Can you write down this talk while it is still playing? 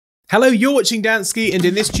Hello, you're watching Dansky, and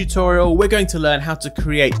in this tutorial we're going to learn how to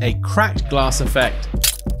create a cracked glass effect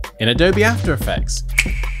in Adobe After Effects.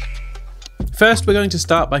 First, we're going to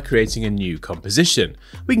start by creating a new composition.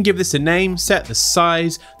 We can give this a name, set the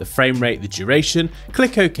size, the frame rate, the duration,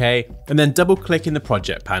 click OK, and then double click in the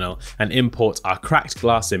project panel and import our cracked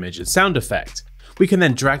glass image and sound effect. We can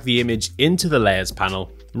then drag the image into the layers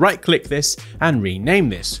panel, right click this and rename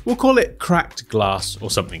this. We'll call it cracked glass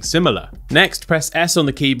or something similar. Next, press S on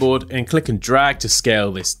the keyboard and click and drag to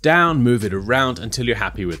scale this down, move it around until you're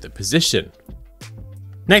happy with the position.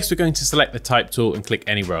 Next, we're going to select the type tool and click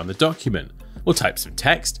anywhere on the document. We'll type some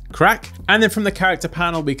text, crack, and then from the character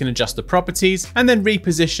panel we can adjust the properties and then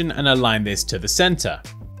reposition and align this to the center.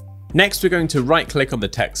 Next, we're going to right click on the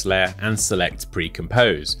text layer and select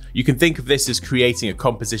pre-compose. You can think of this as creating a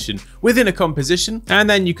composition within a composition, and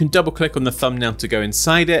then you can double click on the thumbnail to go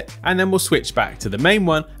inside it, and then we'll switch back to the main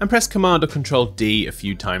one and press Command or Control D a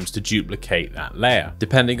few times to duplicate that layer,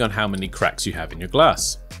 depending on how many cracks you have in your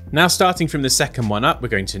glass. Now, starting from the second one up, we're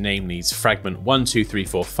going to name these fragment 1, 2, 3,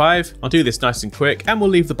 4, 5. I'll do this nice and quick and we'll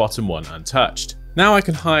leave the bottom one untouched. Now I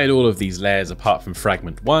can hide all of these layers apart from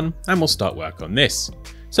fragment 1 and we'll start work on this.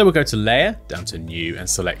 So we'll go to Layer, down to New and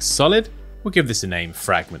select Solid. We'll give this a name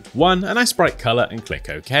Fragment 1, a nice bright color, and click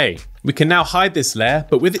OK. We can now hide this layer,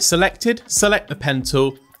 but with it selected, select the pen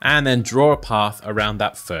tool and then draw a path around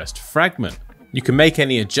that first fragment. You can make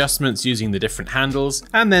any adjustments using the different handles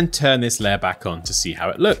and then turn this layer back on to see how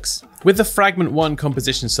it looks. With the Fragment 1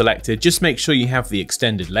 composition selected, just make sure you have the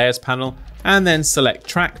Extended Layers panel and then select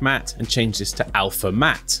Track Matte and change this to Alpha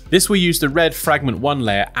Matte. This will use the red Fragment 1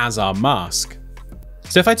 layer as our mask.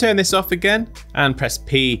 So if I turn this off again and press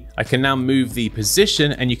P, I can now move the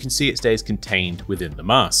position and you can see it stays contained within the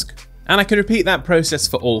mask. And I can repeat that process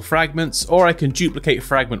for all fragments, or I can duplicate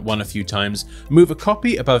fragment 1 a few times, move a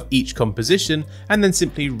copy above each composition, and then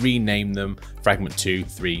simply rename them fragment 2,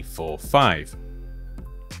 3, 4, 5.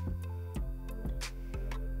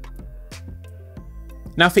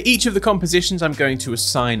 Now for each of the compositions, I'm going to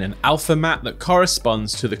assign an alpha matte that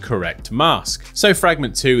corresponds to the correct mask. So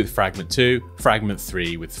fragment 2 with fragment 2, fragment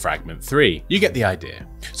 3 with fragment 3. You get the idea.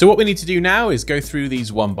 So what we need to do now is go through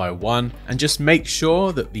these one by one and just make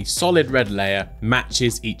sure that the solid red layer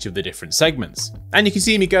matches each of the different segments. And you can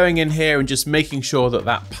see me going in here and just making sure that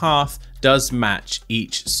that path does match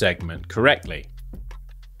each segment correctly.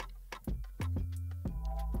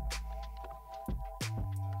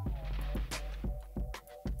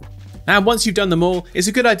 Now, once you've done them all, it's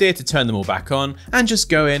a good idea to turn them all back on and just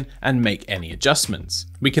go in and make any adjustments.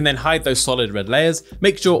 We can then hide those solid red layers,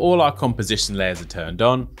 make sure all our composition layers are turned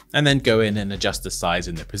on, and then go in and adjust the size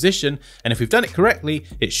and the position. And if we've done it correctly,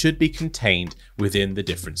 it should be contained within the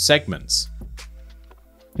different segments.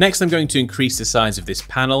 Next, I'm going to increase the size of this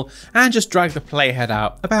panel and just drag the playhead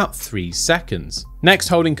out about 3 seconds. Next,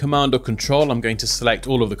 holding Command or Control, I'm going to select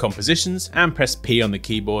all of the compositions and press P on the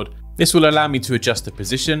keyboard. This will allow me to adjust the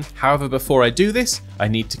position. However, before I do this, I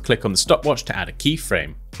need to click on the stopwatch to add a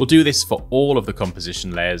keyframe. We'll do this for all of the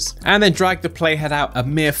composition layers and then drag the playhead out a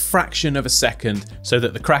mere fraction of a second so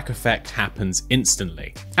that the crack effect happens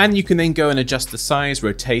instantly. And you can then go and adjust the size,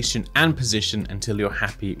 rotation and position until you're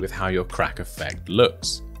happy with how your crack effect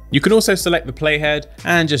looks. You can also select the playhead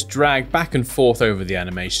and just drag back and forth over the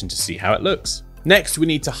animation to see how it looks. Next, we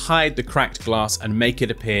need to hide the cracked glass and make it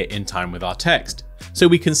appear in time with our text. So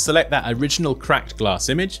we can select that original cracked glass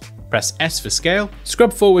image, press S for scale,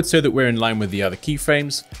 scrub forward so that we're in line with the other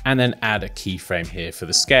keyframes, and then add a keyframe here for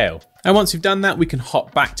the scale. And once we've done that, we can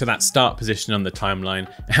hop back to that start position on the timeline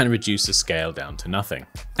and reduce the scale down to nothing.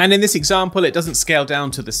 And in this example, it doesn't scale down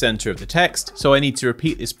to the center of the text, so I need to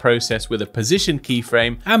repeat this process with a position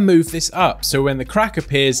keyframe and move this up, so when the crack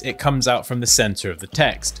appears, it comes out from the center of the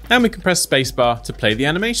text. And we can press spacebar to play the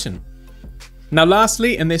animation. Now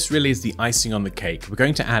lastly, and this really is the icing on the cake, we're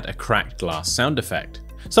going to add a cracked glass sound effect.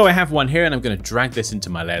 So I have one here and I'm going to drag this into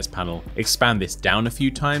my layers panel, expand this down a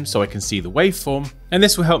few times so I can see the waveform, and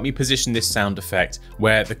this will help me position this sound effect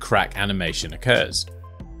where the crack animation occurs.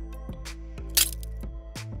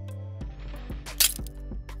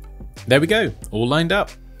 There we go, all lined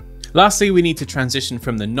up. Lastly, we need to transition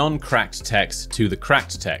from the non-cracked text to the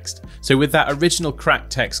cracked text. So with that original cracked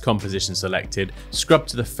text composition selected, scrub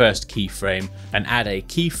to the first keyframe and add a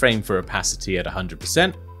keyframe for opacity at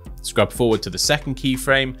 100%. Scrub forward to the second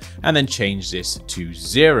keyframe and then change this to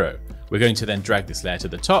 0. We're going to then drag this layer to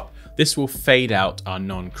the top. This will fade out our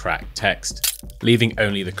non-cracked text, leaving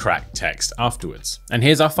only the cracked text afterwards. And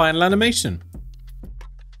here's our final animation.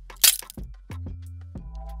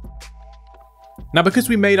 Now, because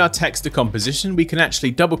we made our text a composition, we can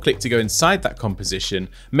actually double click to go inside that composition,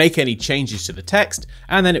 make any changes to the text,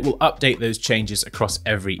 and then it will update those changes across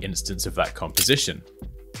every instance of that composition.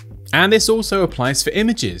 And this also applies for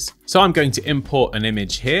images. So I'm going to import an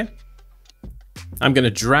image here. I'm going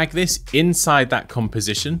to drag this inside that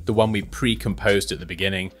composition, the one we pre-composed at the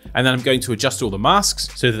beginning, and then I'm going to adjust all the masks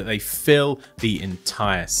so that they fill the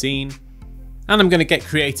entire scene. And I'm going to get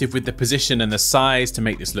creative with the position and the size to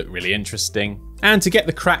make this look really interesting. And to get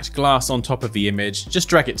the cracked glass on top of the image, just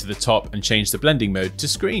drag it to the top and change the blending mode to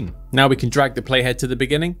screen. Now we can drag the playhead to the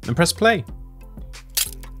beginning and press play.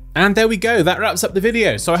 And there we go, that wraps up the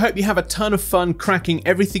video. So I hope you have a ton of fun cracking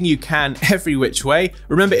everything you can every which way.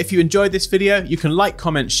 Remember, if you enjoyed this video, you can like,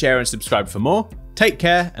 comment, share, and subscribe for more. Take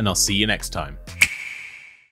care, and I'll see you next time.